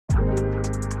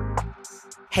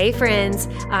Hey friends,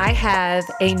 I have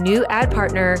a new ad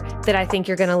partner that I think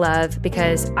you're going to love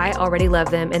because I already love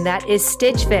them, and that is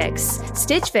Stitch Fix.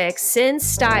 Stitch Fix sends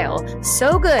style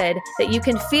so good that you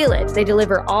can feel it. They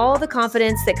deliver all the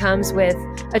confidence that comes with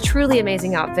a truly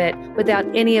amazing outfit without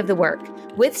any of the work.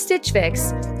 With Stitch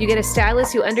Fix, you get a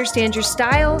stylist who understands your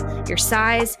style, your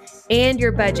size, and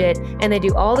your budget, and they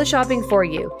do all the shopping for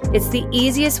you. It's the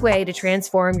easiest way to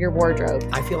transform your wardrobe.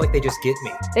 I feel like they just get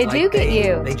me. They do get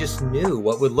you. They just knew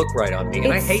what would look right on me.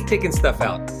 And I hate picking stuff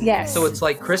out. Yes. So it's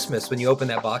like Christmas when you open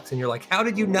that box and you're like, how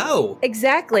did you know?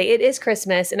 Exactly. It is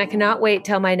Christmas, and I cannot wait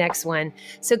till my next one.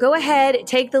 So go ahead,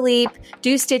 take the leap,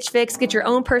 do Stitch Fix, get your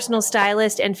own personal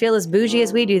stylist, and feel as bougie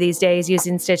as we do these days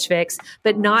using Stitch Fix,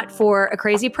 but not for a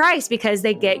crazy price because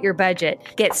they get your budget.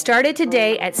 Get started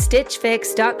today at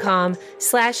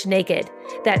stitchfix.com/naked.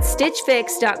 That's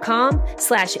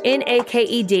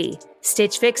stitchfix.com/NAKED.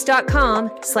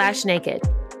 stitchfix.com/naked.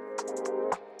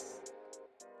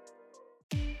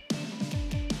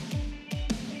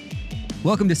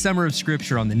 Welcome to Summer of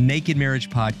Scripture on the Naked Marriage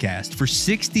Podcast. For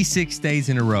 66 days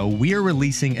in a row, we are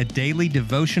releasing a daily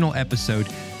devotional episode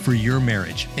for your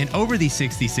marriage. And over these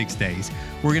 66 days,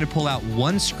 we're going to pull out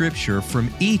one scripture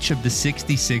from each of the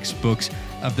 66 books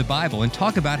of the Bible and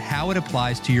talk about how it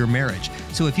applies to your marriage.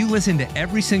 So if you listen to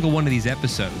every single one of these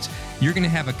episodes, you're going to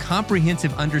have a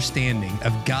comprehensive understanding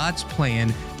of God's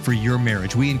plan for your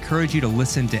marriage. We encourage you to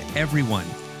listen to every one.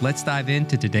 Let's dive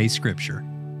into today's scripture.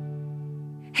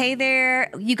 Hey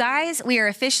there, you guys. We are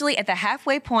officially at the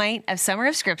halfway point of Summer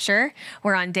of Scripture.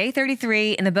 We're on day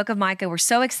 33 in the book of Micah. We're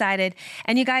so excited.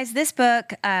 And you guys, this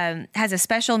book has a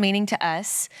special meaning to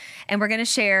us. And we're going to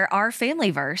share our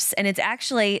family verse. And it's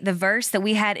actually the verse that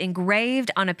we had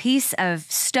engraved on a piece of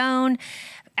stone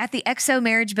at the EXO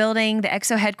Marriage Building, the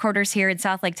EXO headquarters here in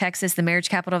South Lake, Texas, the marriage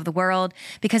capital of the world,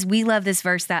 because we love this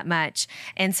verse that much.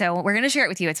 And so we're going to share it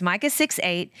with you. It's Micah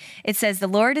 6:8. It says, "The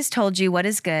Lord has told you what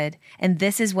is good, and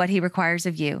this is what he requires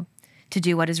of you, to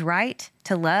do what is right,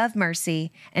 to love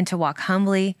mercy, and to walk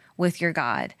humbly with your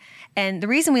God." And the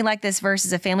reason we like this verse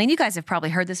as a family, and you guys have probably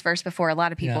heard this verse before, a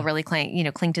lot of people really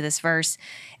cling to this verse,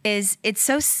 is it's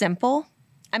so simple.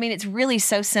 I mean, it's really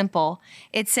so simple.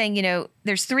 It's saying,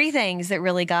 there's three things that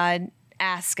really God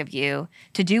asks of you: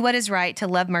 to do what is right, to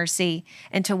love mercy,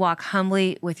 and to walk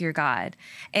humbly with your God.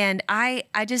 And I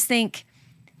just think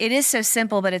it is so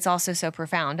simple, but it's also so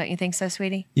profound. Don't you think so,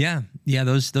 sweetie? Yeah.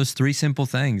 Those three simple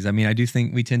things. I mean, I do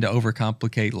think we tend to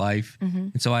overcomplicate life.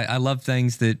 Mm-hmm. And so I love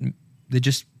things that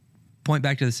just point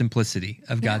back to the simplicity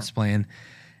of God's plan.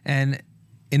 And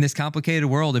in this complicated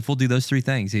world, if we'll do those three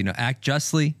things, act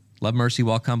justly, love mercy,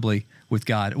 walk humbly with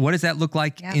God. What does that look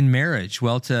like in marriage?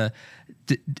 Well, to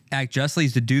act justly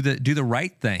is to do the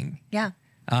right thing. Yeah.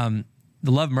 The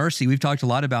love mercy, we've talked a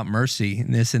lot about mercy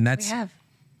in this, and that's to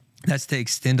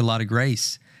extend a lot of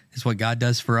grace. It's what God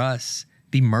does for us.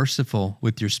 Be merciful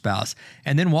with your spouse.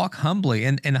 And then walk humbly.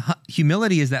 And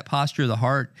humility is that posture of the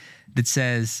heart that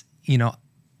says,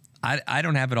 I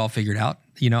don't have it all figured out.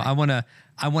 I want to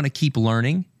keep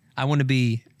learning. I want to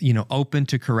be, open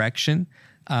to correction.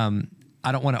 I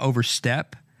don't want to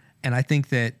overstep. And I think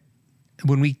that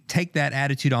when we take that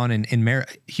attitude on in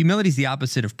marriage, humility is the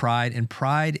opposite of pride, and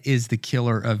pride is the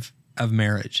killer of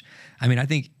marriage. I mean, I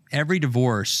think every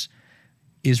divorce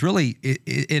is really,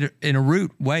 in a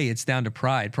root way, it's down to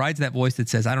pride. Pride's that voice that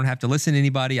says, I don't have to listen to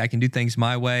anybody. I can do things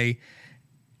my way.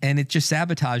 And it just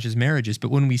sabotages marriages. But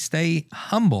when we stay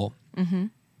humble,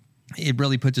 it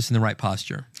really puts us in the right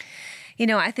posture.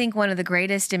 I think one of the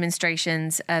greatest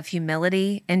demonstrations of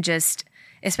humility, and just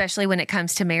especially when it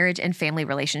comes to marriage and family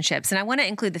relationships, and I want to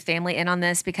include the family in on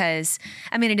this because,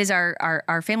 it is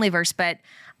our family verse, but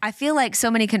I feel like so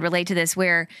many can relate to this,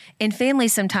 where in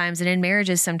families sometimes and in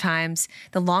marriages sometimes,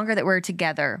 the longer that we're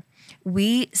together,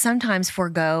 we sometimes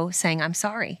forego saying, I'm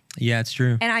sorry. Yeah, it's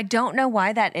true. And I don't know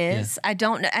why that is. Yeah.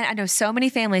 I know so many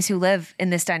families who live in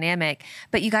this dynamic,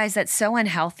 but you guys, that's so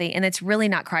unhealthy and it's really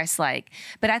not Christ-like.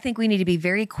 But I think we need to be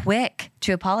very quick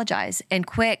to apologize and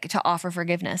quick to offer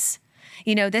forgiveness.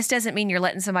 This doesn't mean you're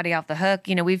letting somebody off the hook.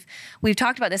 We've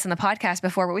talked about this on the podcast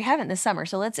before, but we haven't this summer.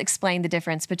 So let's explain the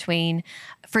difference between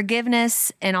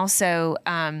forgiveness and also,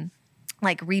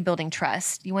 rebuilding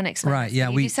trust. You want to explain? Right. Yeah.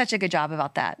 You do such a good job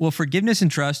about that. Well, forgiveness and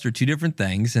trust are two different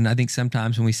things. And I think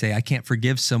sometimes when we say, I can't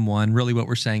forgive someone, really what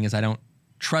we're saying is I don't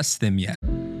trust them yet.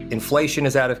 inflation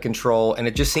is out of control, and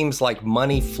it just seems like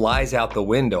money flies out the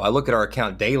window. I look at our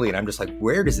account daily and I'm just like,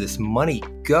 where does this money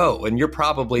go? And you're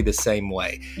probably the same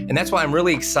way. And that's why I'm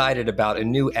really excited about a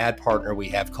new ad partner we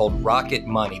have called Rocket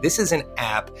Money. This is an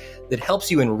app that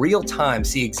helps you in real time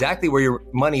see exactly where your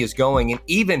money is going. And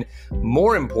even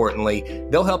more importantly,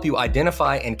 they'll help you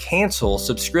identify and cancel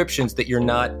subscriptions that you're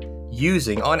not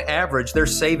using. On average, they're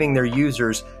saving their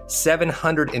users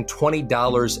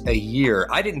 $720 a year.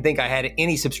 I didn't think I had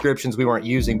any subscriptions we weren't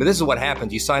using, but this is what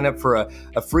happens. You sign up for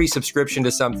a free subscription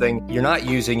to something, you're not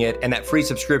using it, and that free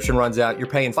subscription runs out. You're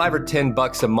paying $5 or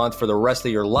 $10 a month for the rest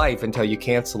of your life until you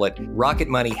cancel it. Rocket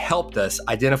Money helped us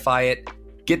identify it,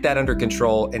 get that under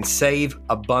control, and save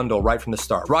a bundle right from the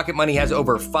start. Rocket Money has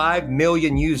over 5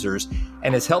 million users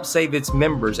and has helped save its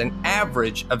members an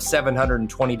average of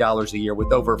 $720 a year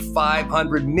with over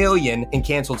 500 million in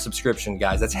canceled subscription,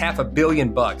 guys. That's $500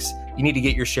 million. You need to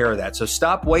get your share of that. So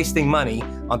stop wasting money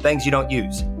on things you don't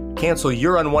use. Cancel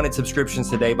your unwanted subscriptions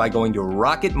today by going to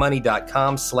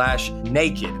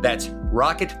rocketmoney.com/naked. That's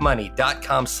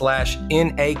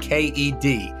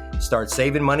rocketmoney.com/NAKED. Start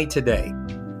saving money today.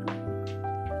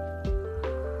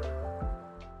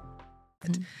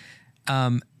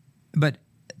 But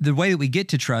the way that we get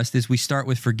to trust is we start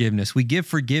with forgiveness. We give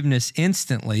forgiveness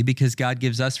instantly because God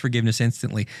gives us forgiveness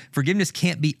instantly. Forgiveness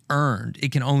can't be earned.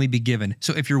 It can only be given.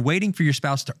 So if you're waiting for your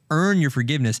spouse to earn your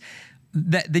forgiveness,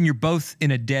 then you're both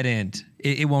in a dead end.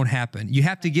 It won't happen. You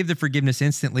have to give the forgiveness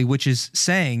instantly, which is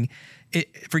saying,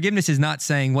 forgiveness is not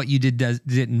saying what you did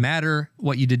didn't matter,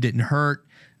 what you did didn't hurt,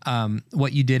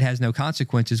 what you did has no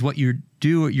consequences. What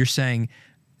you're saying,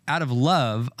 out of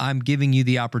love, I'm giving you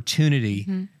the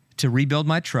opportunity to rebuild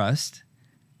my trust,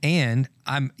 and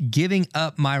I'm giving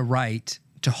up my right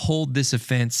to hold this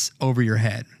offense over your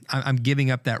head. I'm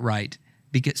giving up that right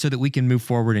so that we can move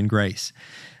forward in grace.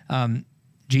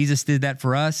 Jesus did that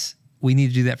for us. We need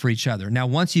to do that for each other. Now,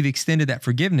 once you've extended that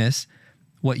forgiveness,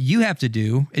 what you have to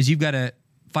do is you've got to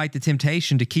fight the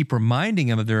temptation to keep reminding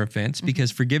them of their offense,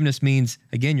 because forgiveness means,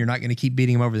 again, you're not going to keep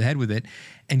beating them over the head with it,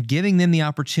 and giving them the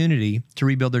opportunity to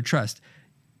rebuild their trust.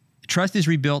 Trust is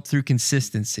rebuilt through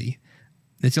consistency.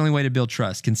 That's the only way to build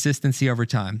trust, consistency over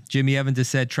time. Jimmy Evans has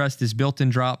said, trust is built in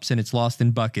drops and it's lost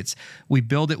in buckets. We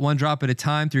build it one drop at a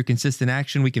time through consistent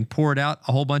action. We can pour it out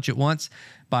a whole bunch at once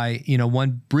by,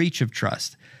 one breach of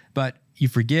trust. But you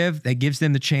forgive, that gives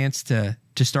them the chance to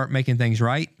start making things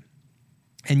right.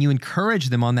 And you encourage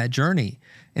them on that journey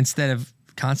instead of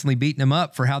constantly beating them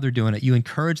up for how they're doing it. You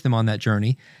encourage them on that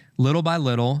journey little by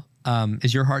little.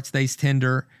 As your heart stays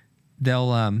tender,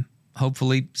 they'll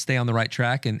hopefully stay on the right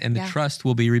track, and the trust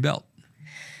will be rebuilt.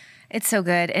 It's so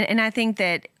good. And I think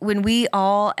that when we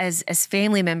all as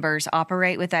family members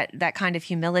operate with that kind of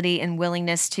humility and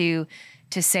willingness to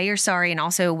say you're sorry, and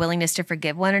also a willingness to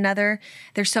forgive one another,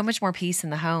 there's so much more peace in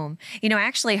the home. I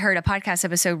actually heard a podcast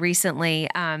episode recently.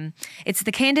 It's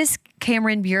the Candace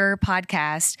Cameron Bure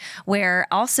podcast, where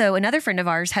also another friend of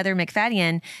ours, Heather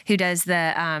McFadden, who does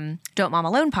the Don't Mom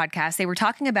Alone podcast, they were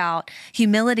talking about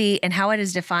humility and how it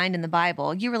is defined in the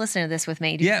Bible. You were listening to this with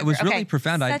me. It was really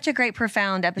profound. Such a great,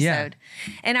 profound episode.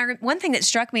 Yeah. And one thing that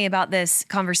struck me about this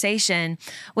conversation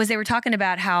was they were talking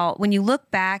about how when you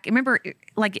look back, remember,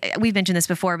 like we've mentioned this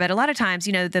before, but a lot of times,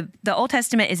 the Old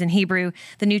Testament is in Hebrew,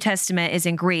 the New Testament is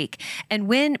in Greek. And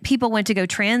when people went to go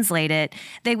translate it,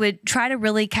 they would try to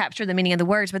really capture the meaning of the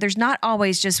words, but there's not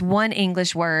always just one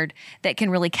English word that can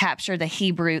really capture the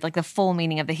Hebrew, like the full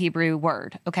meaning of the Hebrew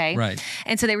word. Okay. Right.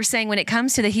 And so they were saying when it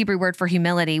comes to the Hebrew word for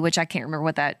humility, which I can't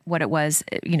remember what it was,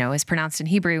 is pronounced in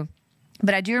Hebrew.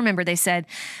 But I do remember they said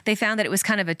they found that it was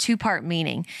kind of a two-part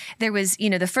meaning. There was,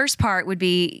 the first part would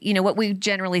be, what we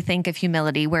generally think of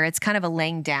humility, where it's kind of a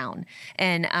laying down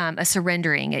and a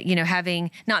surrendering,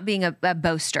 not being a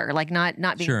boaster, like not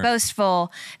being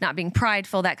boastful, not being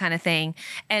prideful, that kind of thing.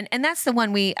 And that's the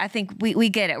one I think we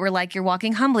get it. We're like, you're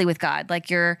walking humbly with God, like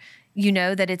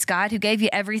that it's God who gave you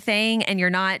everything, and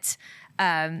you're not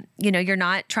you're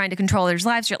not trying to control others'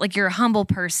 lives. You're a humble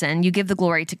person. You give the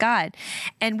glory to God.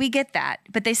 And we get that.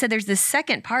 But they said there's this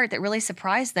second part that really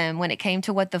surprised them when it came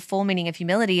to what the full meaning of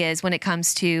humility is when it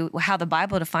comes to how the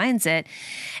Bible defines it.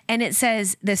 And it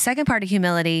says the second part of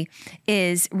humility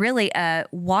is really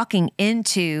walking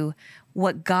into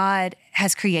what God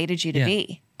has created you to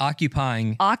be.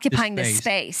 Occupying the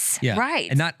space. Yeah.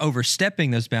 Right. And not overstepping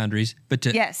those boundaries, but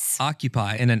to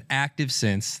occupy in an active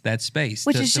sense that space.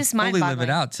 Which is just fully live it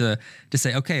out, to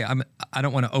say, okay, I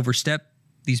don't want to overstep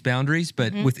these boundaries,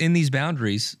 but within these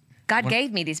boundaries, God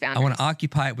gave me these boundaries. I want to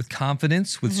occupy it with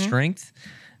confidence, with strength,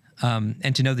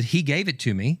 and to know that He gave it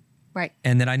to me. Right.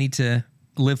 And that I need to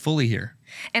live fully here.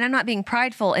 And I'm not being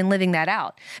prideful in living that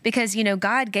out because,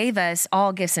 God gave us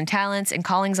all gifts and talents and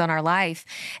callings on our life.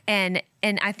 And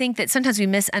I think that sometimes we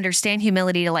misunderstand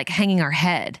humility to like hanging our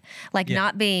head, like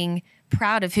not being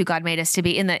proud of who God made us to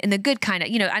be in the good kind of,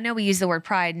 I know we use the word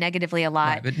pride negatively a lot,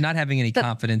 Right, but not having any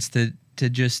confidence to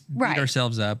just beat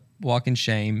ourselves up, walk in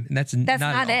shame. And that's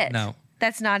not it. No.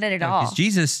 That's not it at all. Because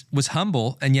Jesus was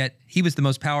humble, and yet he was the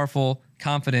most powerful,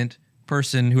 confident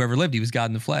person who ever lived. He was God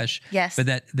in the flesh. Yes. But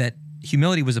that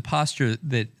humility was a posture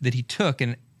that he took,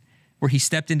 and where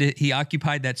he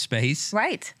occupied that space.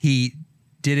 Right. He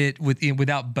did it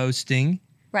without boasting,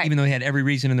 right, even though he had every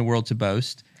reason in the world to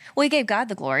boast. Well, he gave God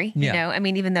the glory,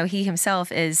 even though he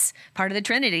himself is part of the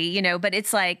Trinity, but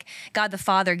it's like God the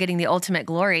Father getting the ultimate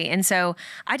glory. And so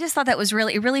I just thought that it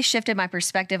really shifted my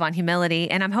perspective on humility.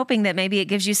 And I'm hoping that maybe it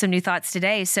gives you some new thoughts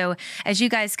today. So as you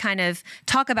guys kind of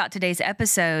talk about today's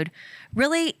episode,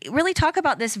 really talk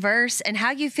about this verse and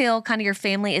how you feel kind of your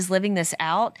family is living this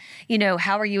out.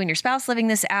 How are you and your spouse living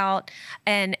this out?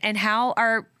 And how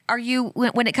are you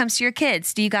when it comes to your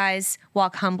kids? Do you guys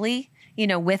walk humbly,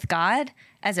 with God?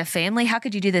 As a family, how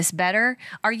could you do this better?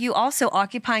 Are you also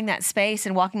occupying that space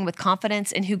and walking with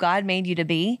confidence in who God made you to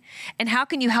be? And how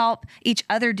can you help each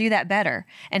other do that better?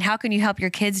 And how can you help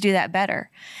your kids do that better?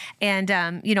 And,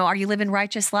 are you living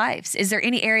righteous lives? Is there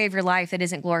any area of your life that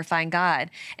isn't glorifying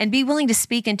God? And be willing to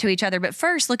speak into each other. But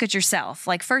first, look at yourself.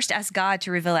 Like first ask God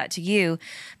to reveal that to you,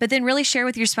 but then really share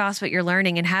with your spouse what you're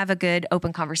learning and have a good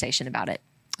open conversation about it.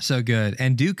 So good.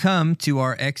 And do come to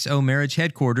our XO Marriage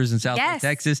headquarters in Southwest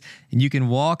Texas, and you can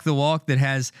walk the walk that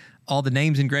has all the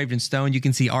names engraved in stone. You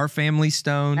can see our family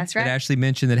stone that Ashley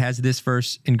mentioned that has this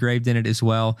verse engraved in it as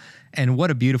well. And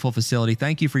what a beautiful facility.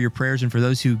 Thank you for your prayers and for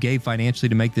those who gave financially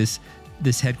to make this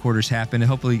headquarters happen. And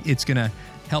hopefully it's going to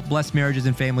help bless marriages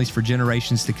and families for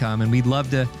generations to come. And we'd love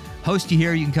to host you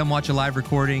here. You can come watch a live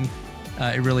recording.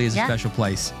 It really is a special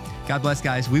place. God bless,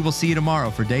 guys. We will see you tomorrow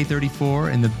for day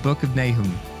 34 in the book of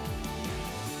Nahum.